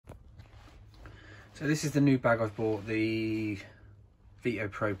So this is the new bag I've bought, the VETO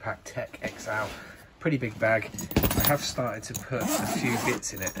Pro Pack Tech XL. Pretty big bag. I have started to put a few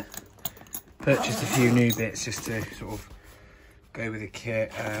bits in it. Purchased a few new bits just to sort of go with the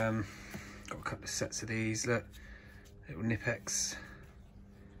kit. Got a couple of sets of these, look, little Nipex.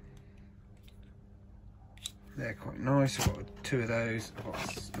 They're quite nice. I've got two of those. I've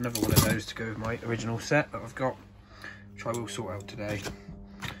got another one of those to go with my original set that I've got, which I will sort out today.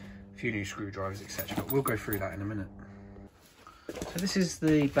 A few new screwdrivers, etc. But we'll go through that in a minute. So this is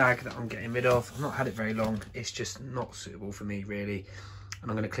the bag that I'm getting rid of. I've not had it very long. It's just not suitable for me, really. And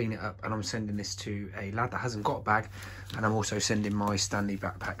I'm going to clean it up, and I'm sending this to a lad that hasn't got a bag, and I'm also sending my Stanley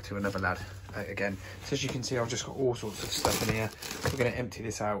backpack to another lad again. So as you can see, I've just got all sorts of stuff in here. We're going to empty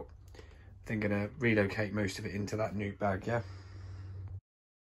this out, then going to relocate most of it into that new bag, yeah.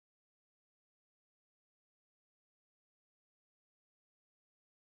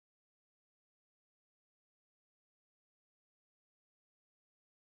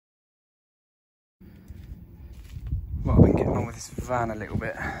 Well, I've been getting on with this van a little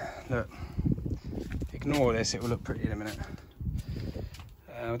bit. Look, ignore this, it will look pretty in a minute.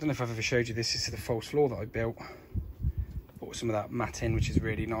 I don't know if I've ever showed you this. This is the false floor that I built. Bought some of that matting, which is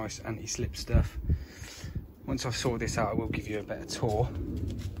really nice, anti-slip stuff. Once I've sorted this out, I will give you a better tour.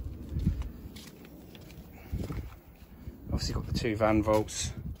 Obviously got the two van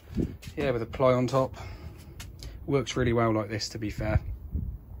volts. Yeah, with a ply on top. Works really well like this, to be fair.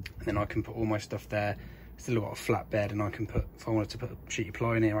 And then I can put all my stuff there. Still got a flat bed, and I can put, if I wanted to put a sheet of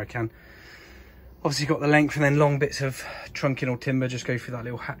ply in here, I can. Obviously got the length, and then long bits of trunking or timber just go through that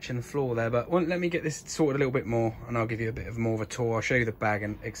little hatch in the floor there. But let me get this sorted a little bit more, and I'll give you a bit of more of a tour. I'll show you the bag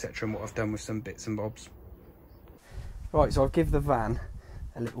and etc. and what I've done with some bits and bobs. Right, so I'll give the van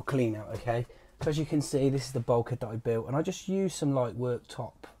a little clean out, okay? So as you can see, this is the bulkhead that I built, and I just used some light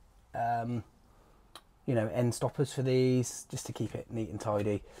worktop, you know, end stoppers for these, just to keep it neat and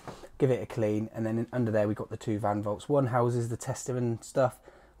tidy. Give it a clean, and then under there we got the two van volts. One houses the tester and stuff,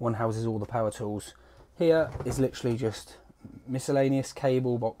 one houses all the power tools. Here is literally just miscellaneous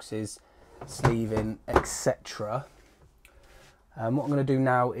cable boxes, sleeving, etc. What I'm going to do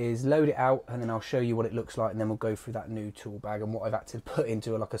now is load it out, and then I'll show you what it looks like, and then we'll go through that new tool bag and what I've had to put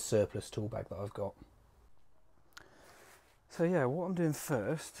into like a surplus tool bag that I've got. So yeah, what I'm doing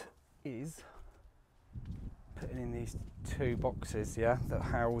first is putting in these two boxes, yeah, that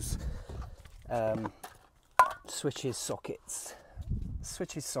house switches, sockets,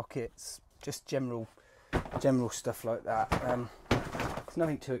 just general stuff like that. It's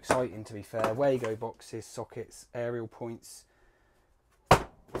nothing too exciting, to be fair. Wago boxes, sockets, aerial points,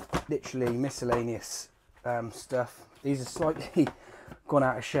 literally miscellaneous stuff. These are slightly gone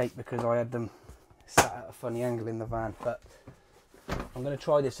out of shape because I had them sat at a funny angle in the van, but I'm going to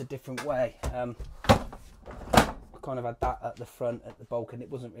try this a different way. Kind of had that at the front at the bulk, and it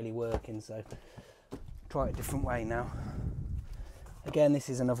wasn't really working, so try it a different way now. Again, this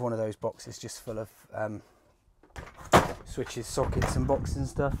is another one of those boxes just full of switches, sockets and boxes and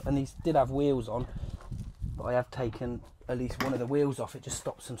stuff, and these did have wheels on, but I have taken at least one of the wheels off. It just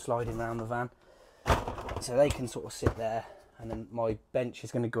stops them sliding around the van, so they can sort of sit there, and then my bench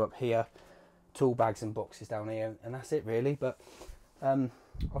is going to go up here, tool bags and boxes down here, and that's it really. But I'll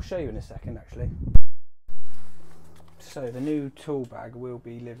show you in a second actually. So the new tool bag will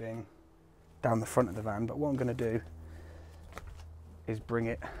be living down the front of the van, but what I'm going to do is bring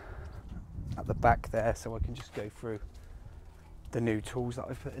it at the back there so I can just go through the new tools that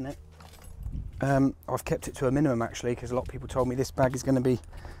I've put in it. I've kept it to a minimum actually, because a lot of people told me this bag is going to be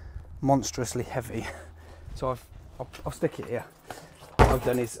monstrously heavy. So I'll stick it here. What I've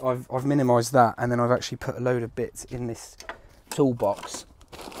done is I've minimised that, and then I've actually put a load of bits in this toolbox,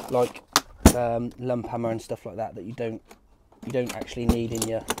 like lump hammer and stuff like that you don't actually need in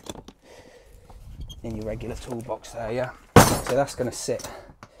your regular toolbox there, yeah. So that's going to sit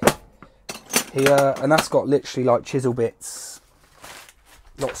here, and that's got literally like chisel bits,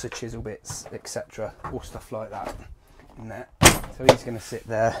 lots of chisel bits, etc., all stuff like that in there. So he's going to sit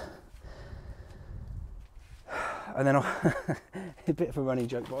there, and then a bit of a running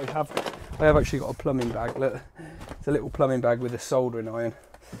joke, but I have actually got a plumbing bag. Look, it's a little plumbing bag with a soldering iron.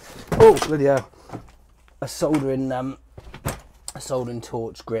 Oh bloody hell! A soldering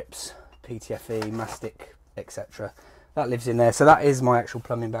torch, grips, PTFE, mastic, etc. That lives in there. So that is my actual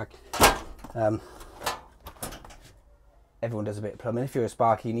plumbing bag. Everyone does a bit of plumbing. If you're a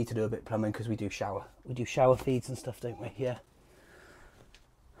Sparky, you need to do a bit of plumbing, because we do shower feeds and stuff, don't we? Yeah.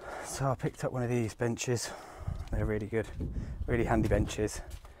 So I picked up one of these benches. They're really good, really handy benches.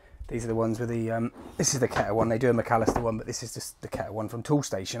 These are the ones with the, this is the Ketter one. They do a McAllister one, but this is just the Ketter one from Tool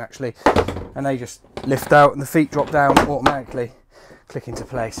Station actually. And they just lift out and the feet drop down automatically, click into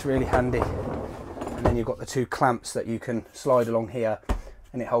place, really handy. And then you've got the 2 clamps that you can slide along here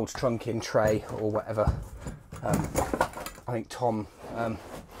and it holds trunk in, tray or whatever. I think Tom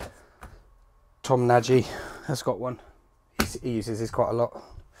Nagy has got one. He uses this quite a lot.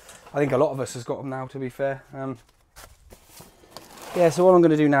 I think a lot of us has got them now, to be fair. Yeah, so what I'm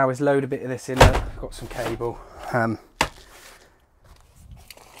going to do now is load a bit of this in. I've got some cable.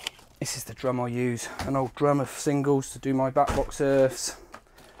 This is the drum I use, an old drum of singles to do my back box earths.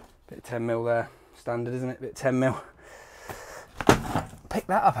 Bit of 10mm there, standard, isn't it? Bit of 10mm. Picked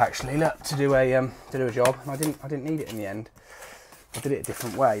that up actually, look, to do a job. I didn't need it in the end. I did it a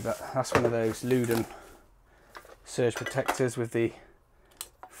different way, but that's one of those Luden surge protectors with the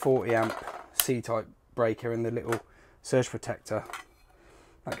 40 amp C-type breaker and the little surge protector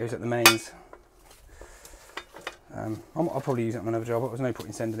that goes at the mains. I'll probably use it on another job. There was no point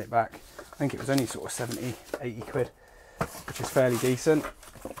in sending it back. I think it was only sort of 70, 80 quid, which is fairly decent.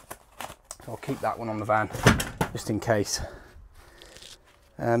 So I'll keep that one on the van just in case.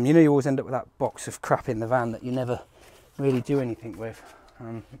 You know, you always end up with that box of crap in the van that you never really do anything with.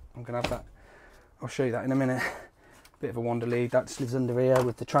 I'm gonna have that. I'll show you that in a minute. Bit of a wander lead that just lives under here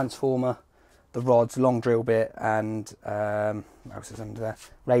with the transformer, the rods, long drill bit, and what else is under there?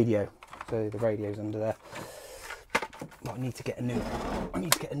 Radio. So the radio's under there. But I need to get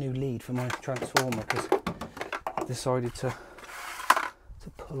a new lead for my transformer because I decided to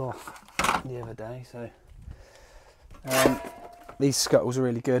pull off the other day. So these scuttles are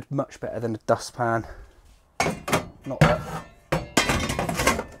really good, much better than a dustpan. Not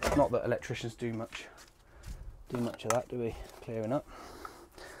that electricians do much of that, do we? Clearing up.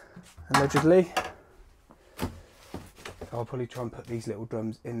 Allegedly. I'll probably try and put these little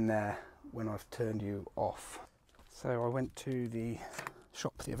drums in there when I've turned you off. So I went to the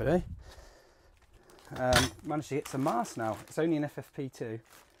shop the other day. Managed to get some masks now. It's only an FFP2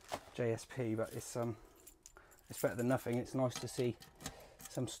 JSP, but it's better than nothing. It's nice to see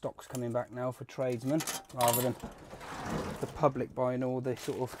some stocks coming back now for tradesmen rather than the public buying all the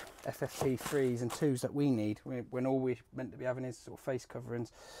sort of FFP3s and 2s that we need when all we're meant to be having is sort of face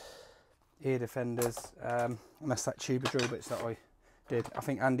coverings, ear defenders, and that's that tuber drill bits that I did. I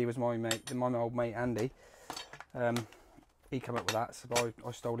think Andy was my mate, my old mate Andy. He came up with that, so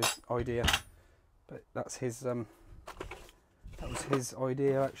I stole his idea. But that's his. That was his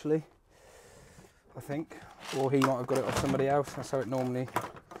idea actually. I think, or he might have got it off somebody else. That's how it normally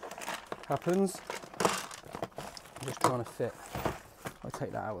happens. I'm just trying to fit. I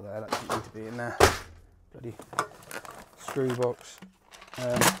take that out of there. That doesn't need to be in there. Bloody screw box.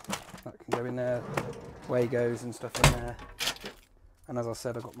 That can go in there. Wagos and stuff in there. And as I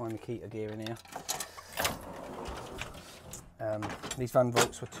said, I've got my Nikita gear in here. These Van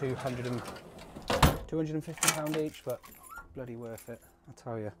Volts were £250 each, but bloody worth it, I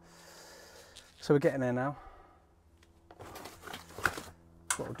tell you. So we're getting there now.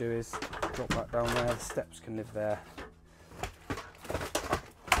 What we'll do is drop that down there. The steps can live there,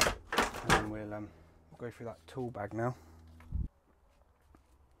 and we'll go through that tool bag now.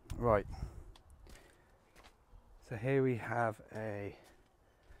 Right. So here we have a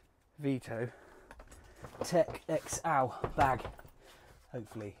VETO Tech XL bag.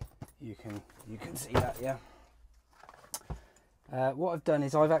 Hopefully you can see that, yeah. What I've done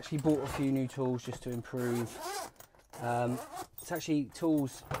is I've actually bought a few new tools just to improve. It's actually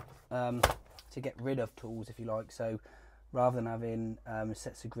tools to get rid of tools, if you like. So rather than having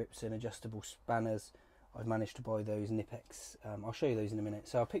sets of grips and adjustable spanners, I've managed to buy those Nipex. I'll show you those in a minute.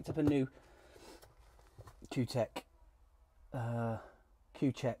 So I picked up a new Q-Tech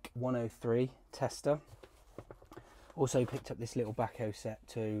 103 tester. Also picked up this little backhoe set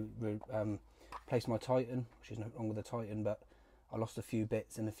to replace my Titan, which is no longer the Titan, but I lost a few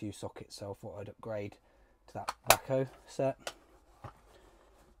bits and a few sockets, so I thought I'd upgrade to that backhoe set.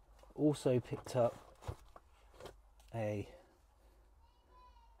 Also picked up a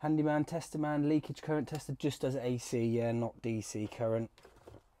Handyman Testerman leakage current tester, just does AC, yeah, not DC current.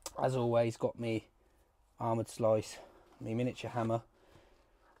 As always, got me armoured slice, me miniature hammer,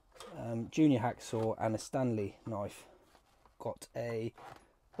 junior hacksaw and a Stanley knife. Got a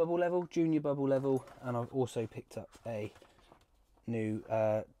bubble level, junior bubble level, and I've also picked up a new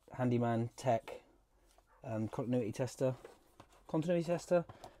Handyman Tech continuity tester,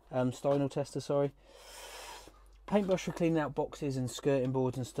 stynal tester, sorry. Paintbrush for cleaning out boxes and skirting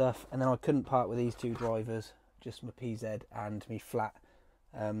boards and stuff, and then I couldn't part with these two drivers, just my PZ and me flat.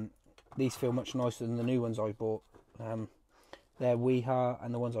 These feel much nicer than the new ones I bought. they're Weeha,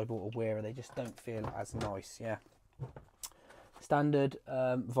 and the ones I bought are Weira. They just don't feel as nice, yeah. Standard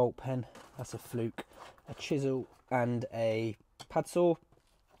Volt pen, that's a Fluke, a chisel and a pad saw.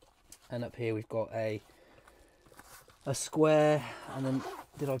 And up here we've got a square, and then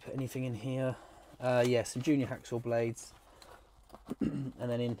did I put anything in here? Yeah, some junior hacksaw blades, and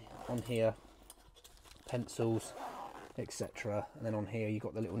then on here pencils, etc. And then on here you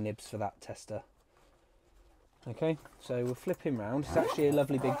got the little nibs for that tester. Okay, so we'll flip him round. It's actually a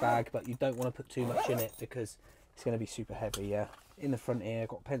lovely big bag, but you don't want to put too much in it because it's going to be super heavy. Yeah, in the front here I've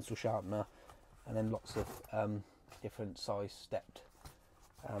got pencil sharpener, and then lots of different size stepped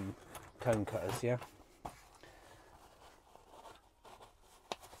cone cutters. Yeah.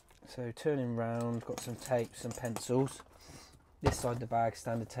 So turning round, got some tape, some pencils. This side of the bag,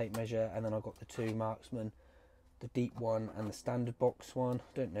 standard tape measure, and then I've got the two Marksman, the deep one and the standard box one.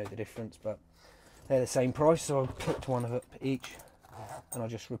 Don't know the difference, but they're the same price, so I've picked one of each, and I'll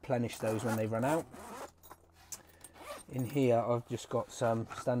just replenish those when they run out. In here I've just got some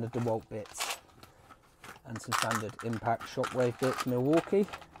standard DeWalt bits and some standard Impact Shockwave bits, Milwaukee,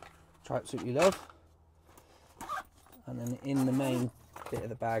 which I absolutely love. And then in the main bit of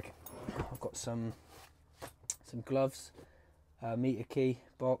the bag I've got some gloves, meter key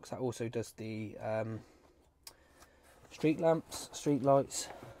box that also does the street lamps, street lights.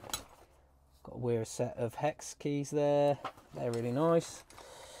 Got a weird set of hex keys there, they're really nice.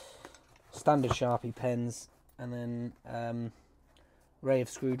 Standard Sharpie pens, and then array of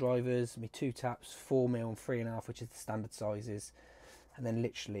screwdrivers, my 2 taps, 4mm and 3.5, which is the standard sizes, and then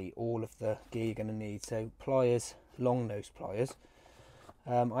literally all of the gear you're going to need. So pliers, long nose pliers.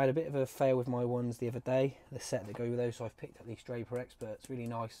 I had a bit of a fail with my ones the other day, the set that go with those, so I've picked up these Draper Experts, really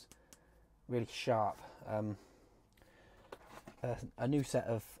nice, really sharp. A new set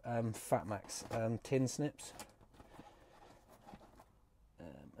of Fatmax tin snips.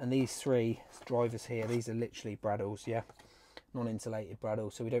 And these 3 drivers here, these are literally Braddles, yeah, non-insulated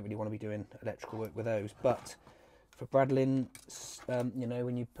Braddles, so we don't really want to be doing electrical work with those. But for braddling, you know,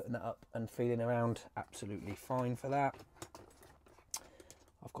 when you're putting it up and feeling around, absolutely fine for that.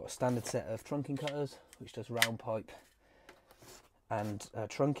 I've got a standard set of trunking cutters, which does round pipe and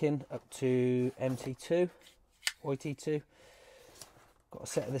trunking up to MT2, YT2. Got a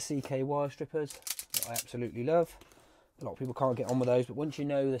set of the CK wire strippers that I absolutely love. A lot of people can't get on with those, but once you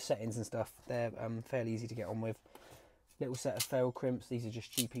know the settings and stuff, they're fairly easy to get on with. Little set of ferrule crimps, these are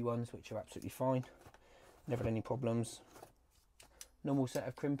just cheapy ones, which are absolutely fine. Never had any problems. Normal set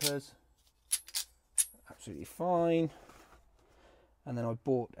of crimpers, absolutely fine. And then I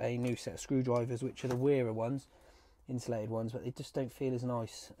bought a new set of screwdrivers, which are the Weira ones, insulated ones, but they just don't feel as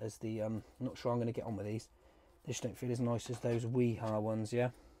nice as the, I'm not sure I'm going to get on with these. They just don't feel as nice as those Weeha ones, yeah.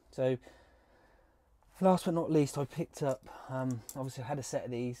 So, last but not least, I picked up, obviously I had a set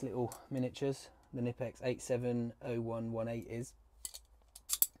of these little miniatures, the Nipex 870118 is.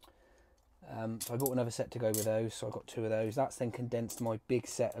 So I bought another set to go with those, so I got 2 of those. That's then condensed my big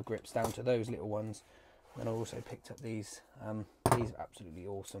set of grips down to those little ones. And I also picked up these. These are absolutely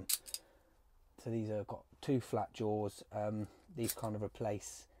awesome. So these have got 2 flat jaws. These kind of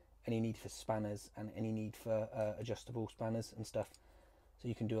replace any need for spanners and any need for adjustable spanners and stuff. So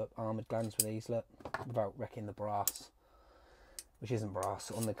you can do up armoured glands with these, look, without wrecking the brass, which isn't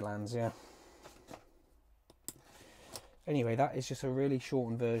brass, on the glands, yeah. Anyway, that is just a really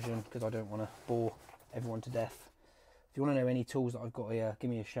shortened version because I don't want to bore everyone to death. If you want to know any tools that I've got here, give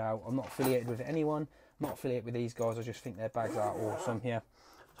me a shout. I'm not affiliated with anyone, I'm not affiliated with these guys, I just think their bags are awesome here.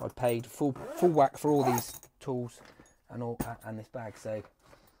 So I paid full whack for all these tools and this bag. So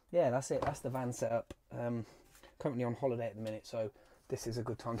yeah, that's it, that's the van setup. Currently on holiday at the minute, so this is a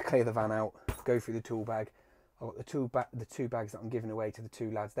good time to clear the van out, go through the tool bag. I've got the two bags that I'm giving away to the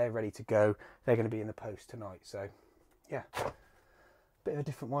 2 lads. They're ready to go. They're going to be in the post tonight. So yeah, bit of a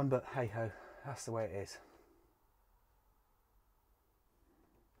different one, but hey ho, that's the way it is.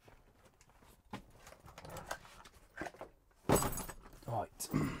 Right,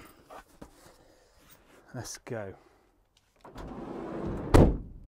 let's go.